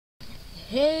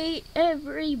Hey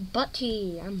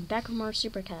everybody! I'm back with more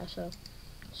Supercast, so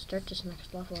start this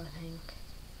next level, I think.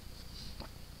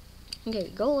 Okay,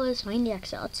 goal is find the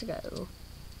exit. Let's go.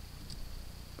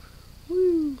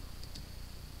 Woo!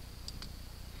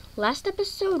 Last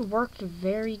episode worked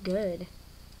very good.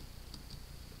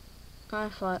 I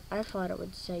thought it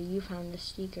would say you found a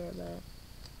secret, but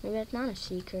maybe it's not a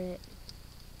secret.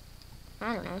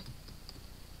 I don't know.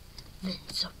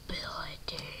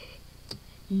 Invincibility.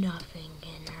 Nothing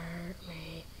can hurt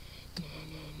me.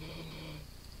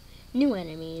 New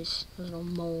enemies. Little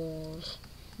moles.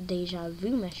 Deja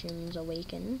vu mushrooms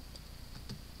awaken.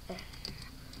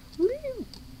 Woo!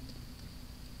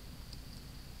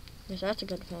 Yes, that's a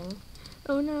good thing.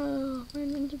 Oh no, my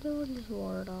invincibility's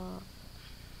wore off.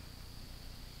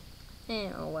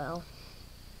 Oh well.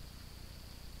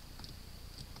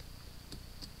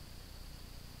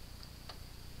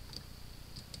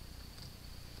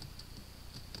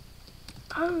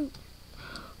 Oh!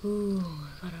 Ooh,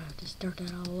 I thought I have to start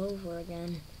that all over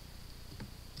again.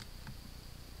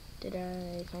 Did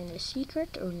I find a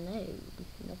secret or no?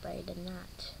 Nope, I did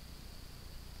not.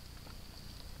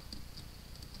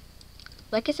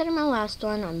 Like I said in my last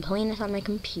one, I'm playing this on my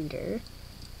computer.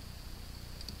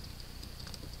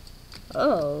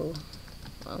 Oh.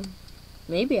 Well,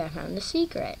 maybe I found a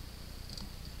secret.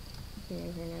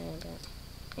 Never know,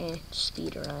 but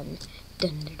speed run.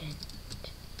 Dun dun dun.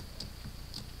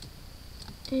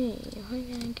 Hey, how are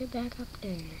you gonna get back up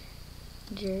there?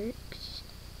 Jerks.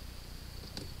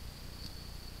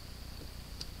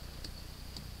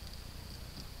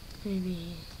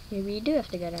 Maybe you do have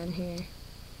to go down here.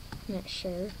 I'm not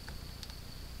sure.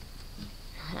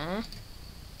 Huh?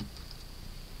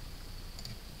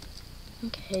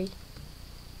 Okay.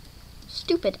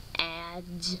 Stupid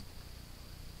ads.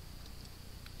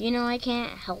 You know, I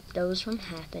can't help those from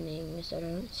happening, so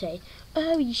don't say,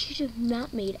 oh, you should have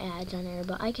not made ads on there,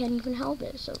 but I can't even help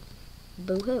it, so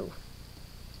boo-hoo.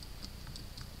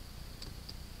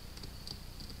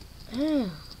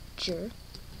 Oh, jerk.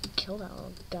 Kill that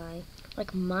little guy.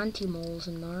 Like Monty Moles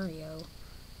in Mario.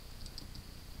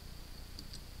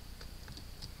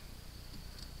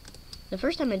 The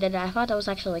first time I did it, I thought that was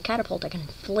actually a catapult that can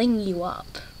fling you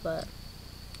up, but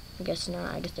I guess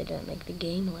not. I guess they didn't make the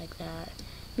game like that.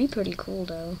 Be pretty cool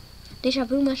though. Deja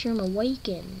vu mushroom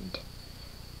awakened.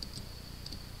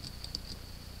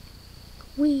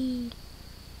 Whee!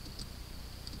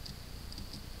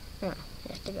 Oh,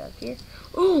 I have to go up here.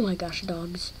 Oh my gosh,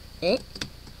 dogs. Eh?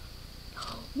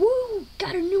 Woo!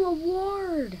 Got a new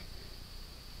award!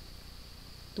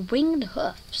 The winged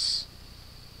hoofs.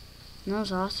 That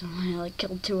was awesome. I like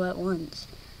killed 2 at once.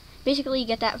 Basically, you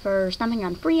get that for stomping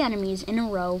on 3 enemies in a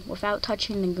row without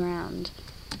touching the ground.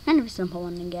 Kind of a simple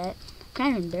one to get. I'm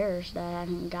kind of embarrassed that I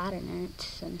haven't gotten it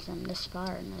since I'm this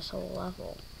far in this whole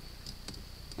level.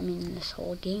 I mean, this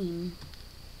whole game.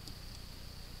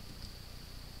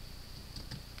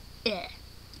 Yeah.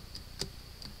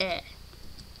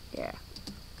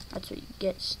 That's what you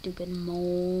get, stupid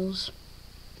moles.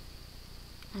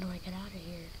 How do I get out of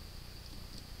here?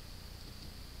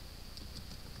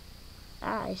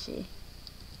 Ah, I see.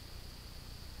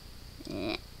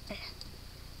 Yeah.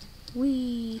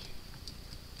 Whee!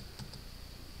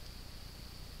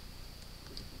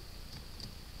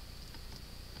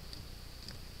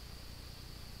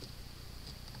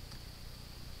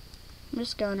 I'm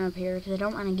just going up here because I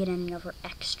don't want to get any other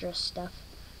extra stuff.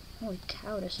 Holy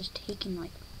cow, this is taking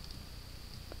like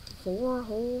 4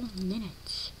 whole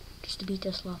minutes just to beat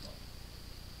this level.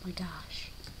 My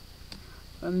gosh.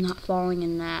 I'm not falling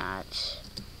in that.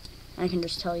 I can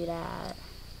just tell you that.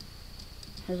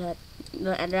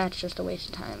 That's just a waste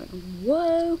of time. And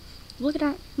whoa! Look at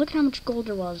how much gold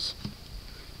there was.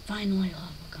 Finally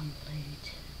level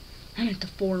complete. I'm at the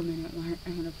 4-minute mark.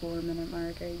 I'm at a 4-minute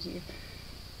mark right here.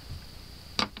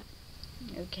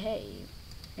 Okay.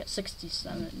 Got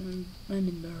 67. I'm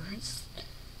embarrassed.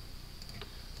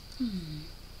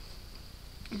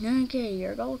 Okay,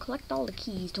 your goal, collect all the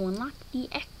keys to unlock the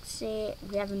exit.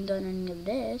 We haven't done any of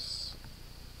this.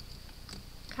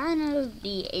 Kind of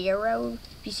the arrow.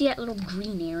 If you see that little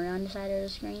green arrow on the side of the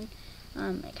screen,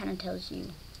 it kind of tells you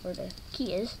where the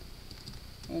key is.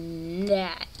 And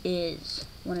that is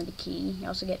one of the key. You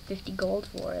also get 50 gold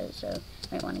for it, so you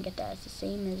might want to get that. It's the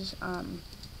same as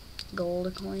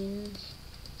gold coins.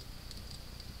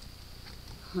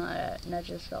 That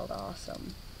just felt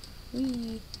awesome.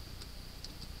 Whee!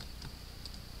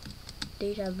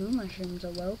 Deja vu mushrooms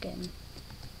awoken.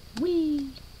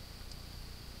 Whee!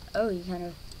 Oh, you kind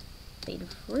of fade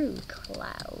through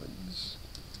clouds.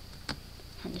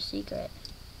 Kind of secret.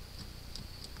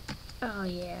 Oh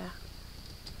yeah.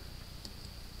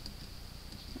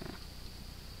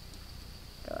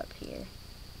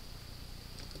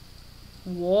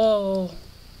 Whoa.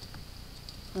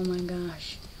 Oh my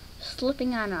gosh.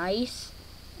 Slipping on ice?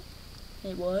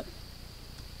 Wait, what?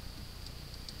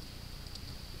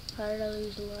 How did I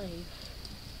lose life?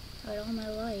 I had all my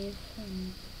life,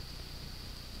 and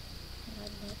how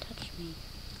did that touch me?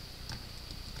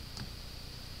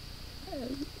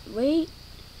 Wait.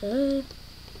 Okay.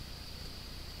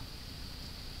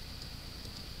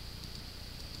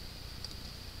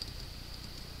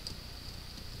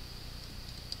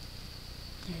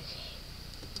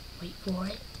 Wait for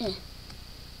it.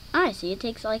 I see, it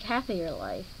takes like half of your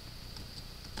life.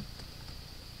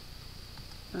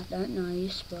 Not that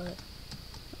nice, but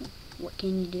what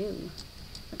can you do?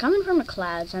 I'm coming from a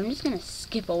cloud, so I'm just gonna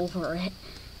skip over it.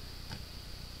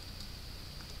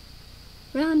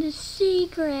 Found a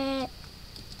secret!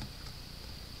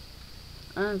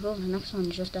 Oh, cool, the next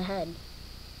one's just ahead.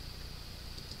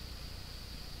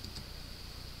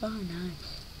 Oh,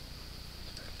 nice.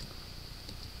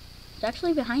 It's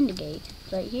actually behind the gate.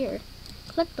 It's right here.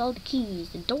 Collect all the keys.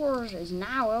 The doors is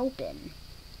now open.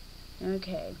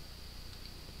 Okay.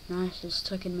 Now this has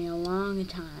taken me a long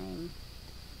time.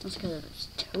 That's because of those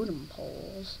totem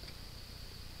poles.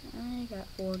 I got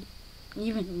 4.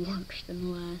 Even worse than the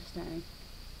last time.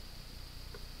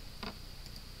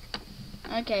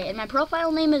 Okay, and my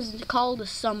profile name is called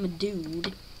Some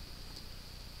Dude.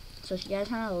 So if you guys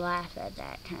want to laugh at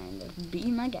that, kind of, be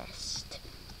my guest.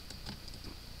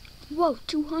 Whoa,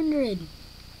 200!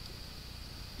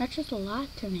 That's just a lot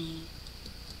to me.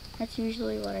 That's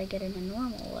usually what I get in a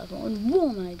normal level. And oh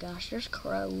my gosh, there's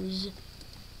crows.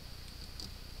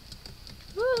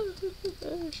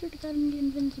 I should have gotten the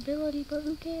invincibility, but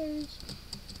who cares?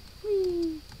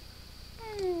 Whee!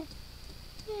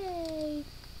 Yay!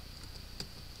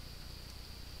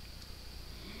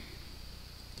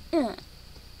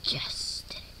 Just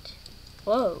did it.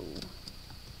 Whoa.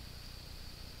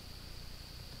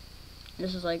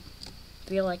 This is like,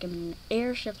 feel like I'm in an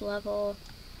airship level.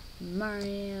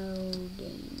 Mario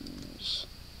games.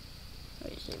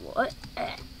 Wait, say what?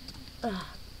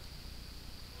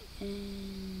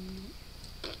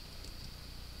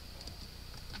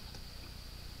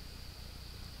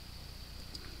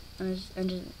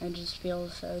 And I just feel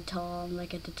so tall. I'm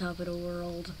like at the top of the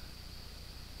world.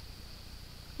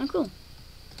 Oh, cool.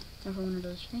 Now for one of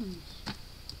those things.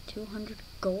 200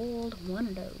 gold. One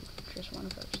of those. Just one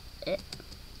of those.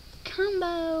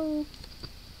 Combo.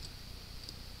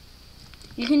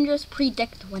 You can just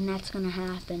predict when that's gonna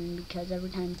happen because every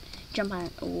time you jump on,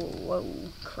 whoa,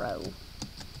 crow.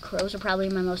 Crows are probably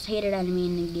my most hated enemy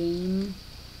in the game.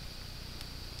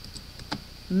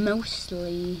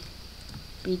 Mostly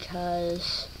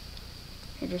because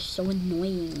they're just so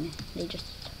annoying. They just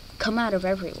come out of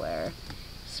everywhere.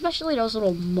 Especially those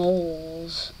little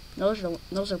moles. Those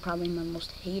are probably my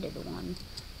most hated one.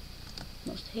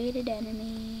 Most hated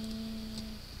enemy.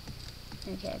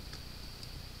 Okay.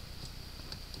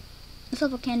 This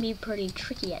level can be pretty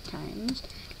tricky at times,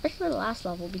 especially the last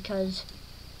level because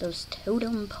those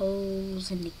totem poles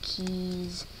and the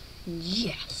keys.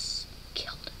 Yes,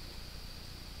 killed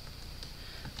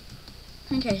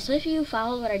him. Okay, so if you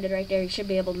follow what I did right there, you should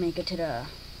be able to make it to the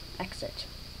exit.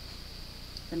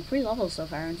 Been 3 levels so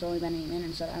far, and it's only been 8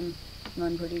 minutes, so I'm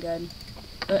doing pretty good.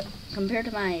 But compared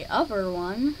to my other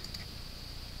one,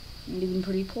 I'm doing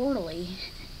pretty poorly.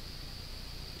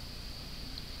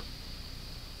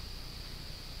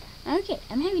 Okay,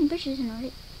 I'm hiding in the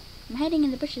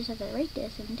bushes at the right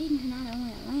distance, and danger not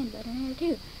only on land but in air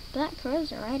too. Black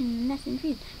crows are hiding in nests and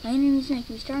trees. My enemies make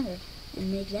me stronger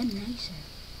and make them nicer.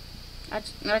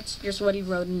 That's just what he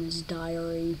wrote in his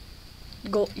diary.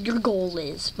 Your goal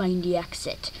is find the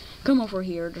exit. Come over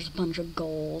here. There's a bunch of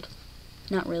gold.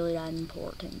 Not really that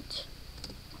important.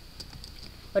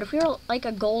 But if you're like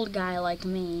a gold guy like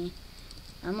me,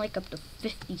 I'm like up to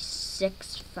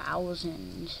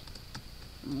 56,000.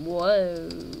 Whoa.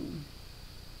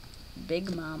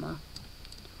 Big mama.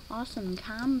 Awesome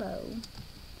combo.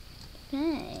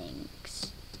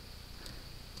 Thanks.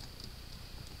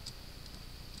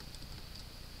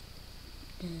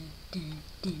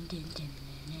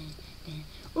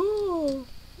 Ooh.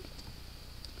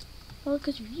 Well,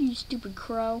 because of you, stupid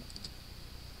crow.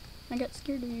 I got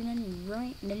scared of you, and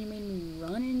then you made me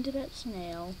run into that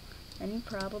snail, and you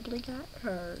probably got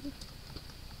hurt.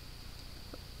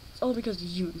 It's all because of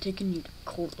you. I'm taking you to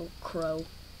court, little crow.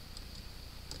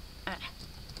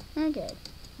 Okay.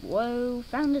 Whoa,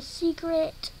 found a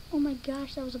secret. Oh my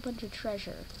gosh, that was a bunch of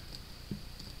treasure.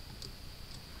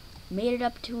 Made it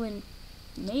up to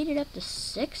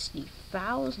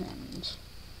 60,000.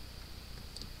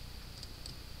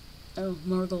 Oh,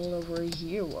 more gold over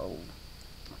here. Whoa.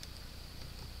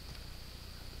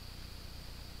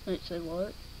 Wait, say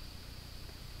what?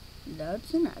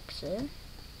 That's an exit.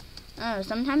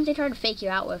 Sometimes they try to fake you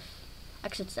out with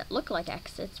exits that look like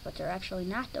exits, but they're actually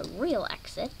not the real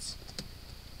exits.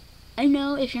 I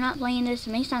know if you're not playing this,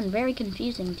 it may sound very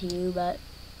confusing to you, but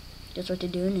that's what they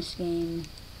do in this game.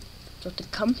 That's what the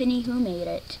company who made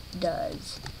it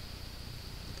does.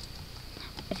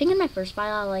 I think in my first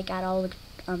file I got all the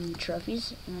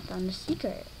trophies, and I found a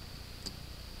secret.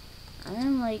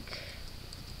 I'm like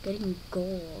getting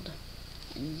gold.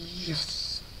 And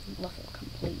yes, level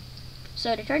complete.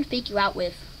 So they try to fake you out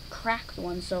with cracked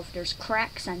ones, so if there's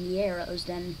cracks on the arrows,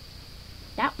 then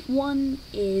that one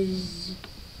is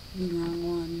the wrong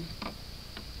one.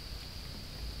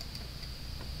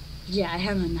 Yeah, I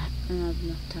haven't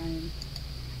enough time.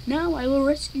 Now I will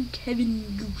rescue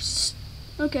Kevin Goose.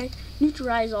 Okay,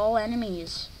 neutralize all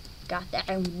enemies. Got that.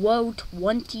 And whoa,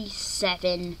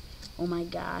 27. Oh my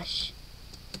gosh.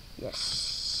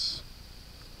 Yes.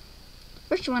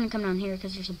 First you want to come down here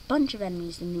because there's a bunch of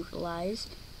enemies to neutralize.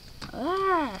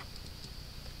 Ah!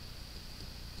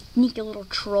 Sneaky little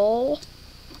troll.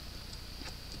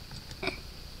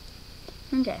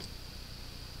 Okay.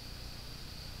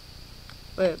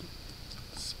 Wait.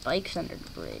 Spikes under the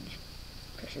bridge.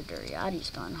 Pressure Duriati's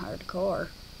gone hardcore.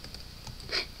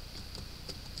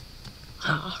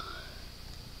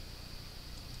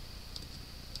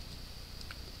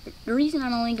 The reason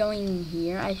I'm only going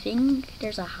here, I think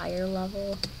there's a higher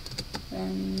level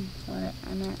than what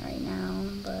I'm at right now,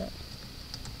 but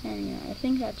anyway, I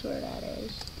think that's where that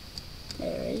is.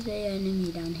 There is a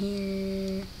enemy down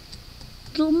here.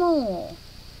 Little mole.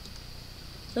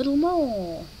 Little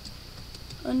mole.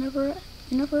 It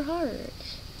never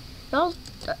hurts.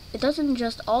 It doesn't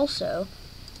just also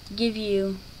give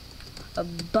you a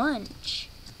bunch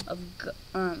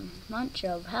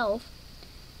of health.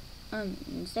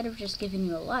 Instead of just giving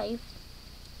you a life,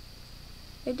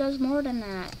 it does more than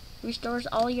that. Restores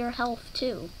all your health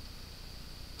too.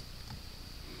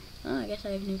 Oh, I guess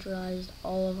I've neutralized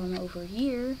all of them over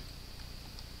here.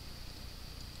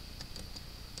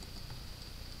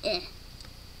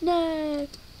 No.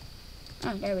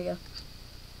 Oh, there we go.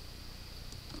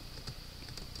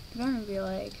 You're gonna be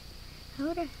like,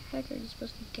 how the heck are you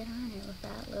supposed to get on it with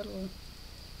that little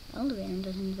elevator and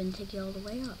doesn't even take you all the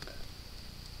way up?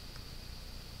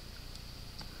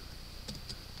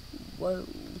 Whoa.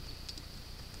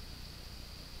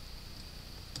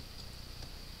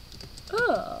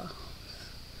 Oh.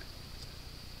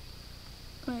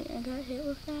 Wait, I got hit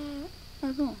with that.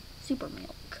 Oh, cool. Super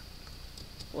milk.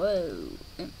 Whoa.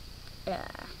 Yeah.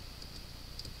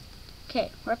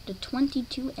 Okay, we're up to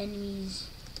 22 enemies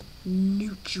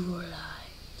neutralized.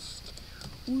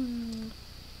 Woo.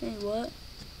 Hey, what?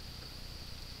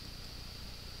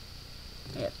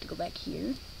 I have to go back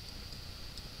here.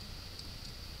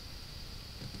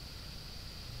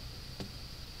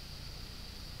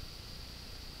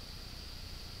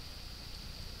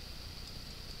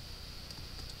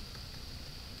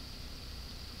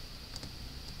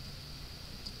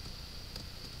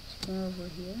 Over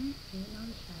here. I didn't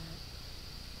notice that.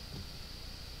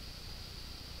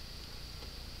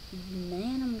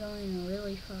 Man, I'm going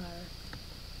really far.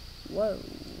 Whoa.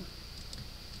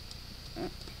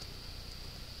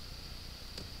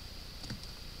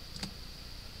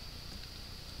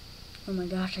 Oh my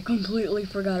gosh, I completely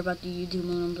forgot about the YouTube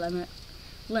limit.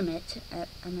 I'm at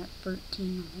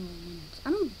 13 whole minutes.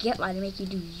 I don't get why they make you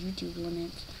do YouTube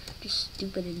limits. Just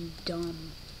stupid and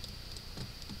dumb.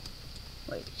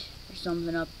 Wait, there's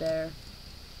something up there.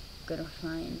 Gonna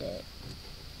find it.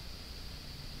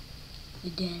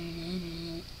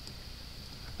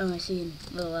 Oh, I see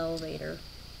a little elevator.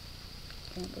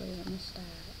 Can't believe I missed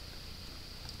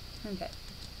that. Okay.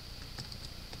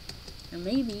 Or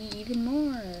maybe even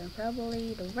more.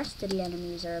 Probably the rest of the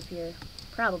enemies are up here.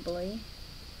 Probably.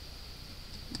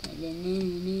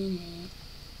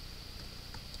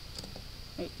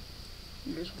 Wait,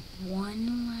 there's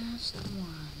one last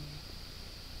one.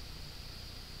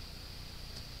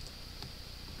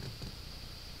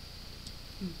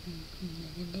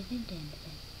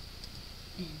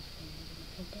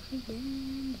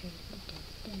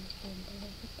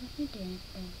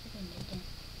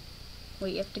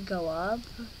 Wait, you have to go up?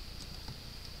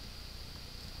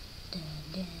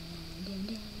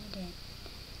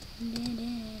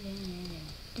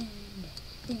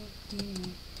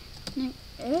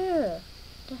 Ew,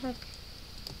 the heck?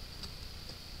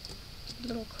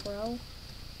 Little crow?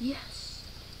 Yes!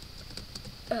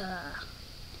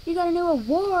 You got a new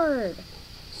award!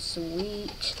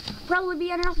 Sweet. Probably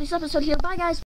be ending off this episode here. Bye, guys!